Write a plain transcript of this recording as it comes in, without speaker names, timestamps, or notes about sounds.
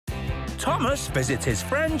Thomas visits his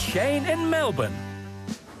friend Shane in Melbourne.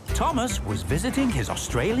 Thomas was visiting his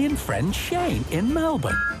Australian friend Shane in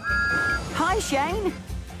Melbourne. Hi, Shane.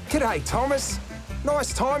 G'day, Thomas.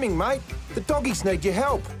 Nice timing, mate. The doggies need your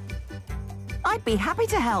help. I'd be happy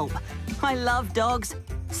to help. I love dogs.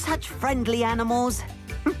 Such friendly animals.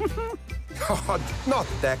 Oh, not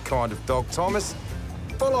that kind of dog, Thomas.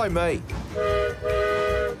 Follow me.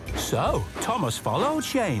 So, Thomas followed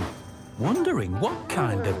Shane, wondering what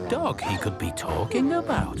kind of dog he could be talking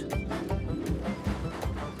about.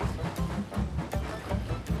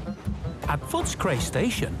 At Footscray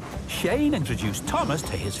Station, Shane introduced Thomas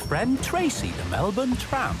to his friend Tracy, the Melbourne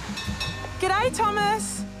tramp. G'day,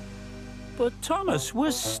 Thomas. But Thomas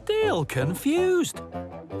was still confused.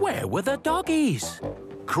 Where were the doggies?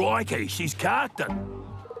 Crikey, she's captain.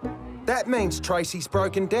 That means Tracy's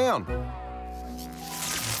broken down.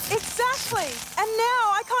 Exactly. And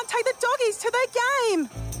now I can't take the doggies to their game.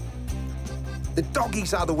 The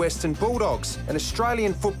doggies are the Western Bulldogs, an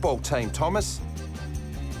Australian football team, Thomas.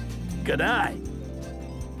 G'day.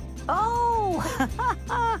 Oh!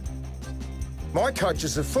 My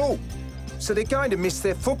coaches are full, so they're going to miss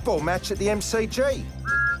their football match at the MCG.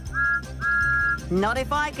 Not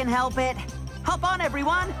if I can help it. Hop on,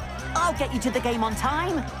 everyone. I'll get you to the game on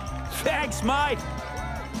time. Thanks, mate.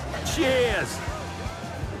 Cheers.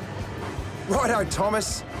 Righto,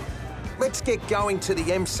 Thomas. Let's get going to the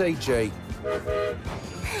MCG.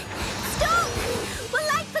 Stop! We're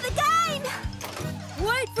late for the game!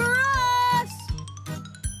 Wait for us!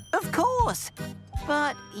 Of course.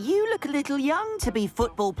 But you look a little young to be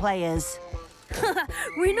football players.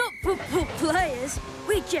 We're not football players.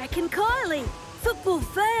 We're Jack and Kylie, football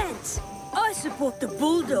fans. I support the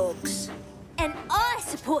Bulldogs. And I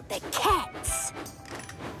support the Cats.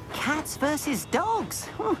 Cats versus dogs.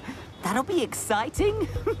 That'll be exciting.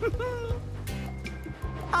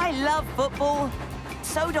 I love football.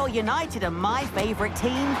 Sodor United are my favourite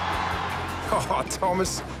team. Oh,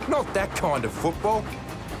 Thomas, not that kind of football.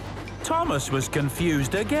 Thomas was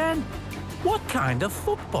confused again. What kind of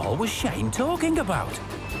football was Shane talking about?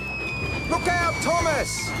 Look out,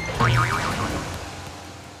 Thomas!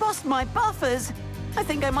 Bust my buffers. I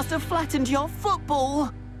think I must have flattened your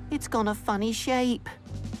football. It's gone a funny shape.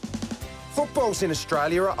 Footballs in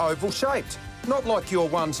Australia are oval-shaped, not like your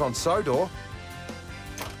ones on Sodor.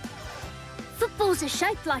 Footballs are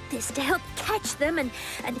shaped like this to help catch them and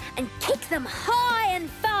kick them high and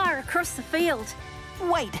far across the field.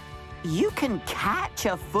 Wait, you can catch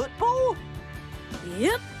a football?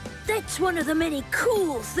 Yep, that's one of the many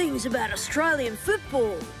cool things about Australian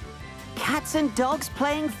football. Cats and dogs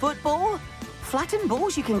playing football? Flattened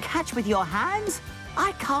balls you can catch with your hands?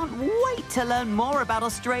 I can't wait to learn more about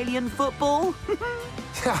Australian football.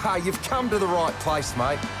 You've come to the right place,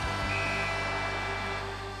 mate.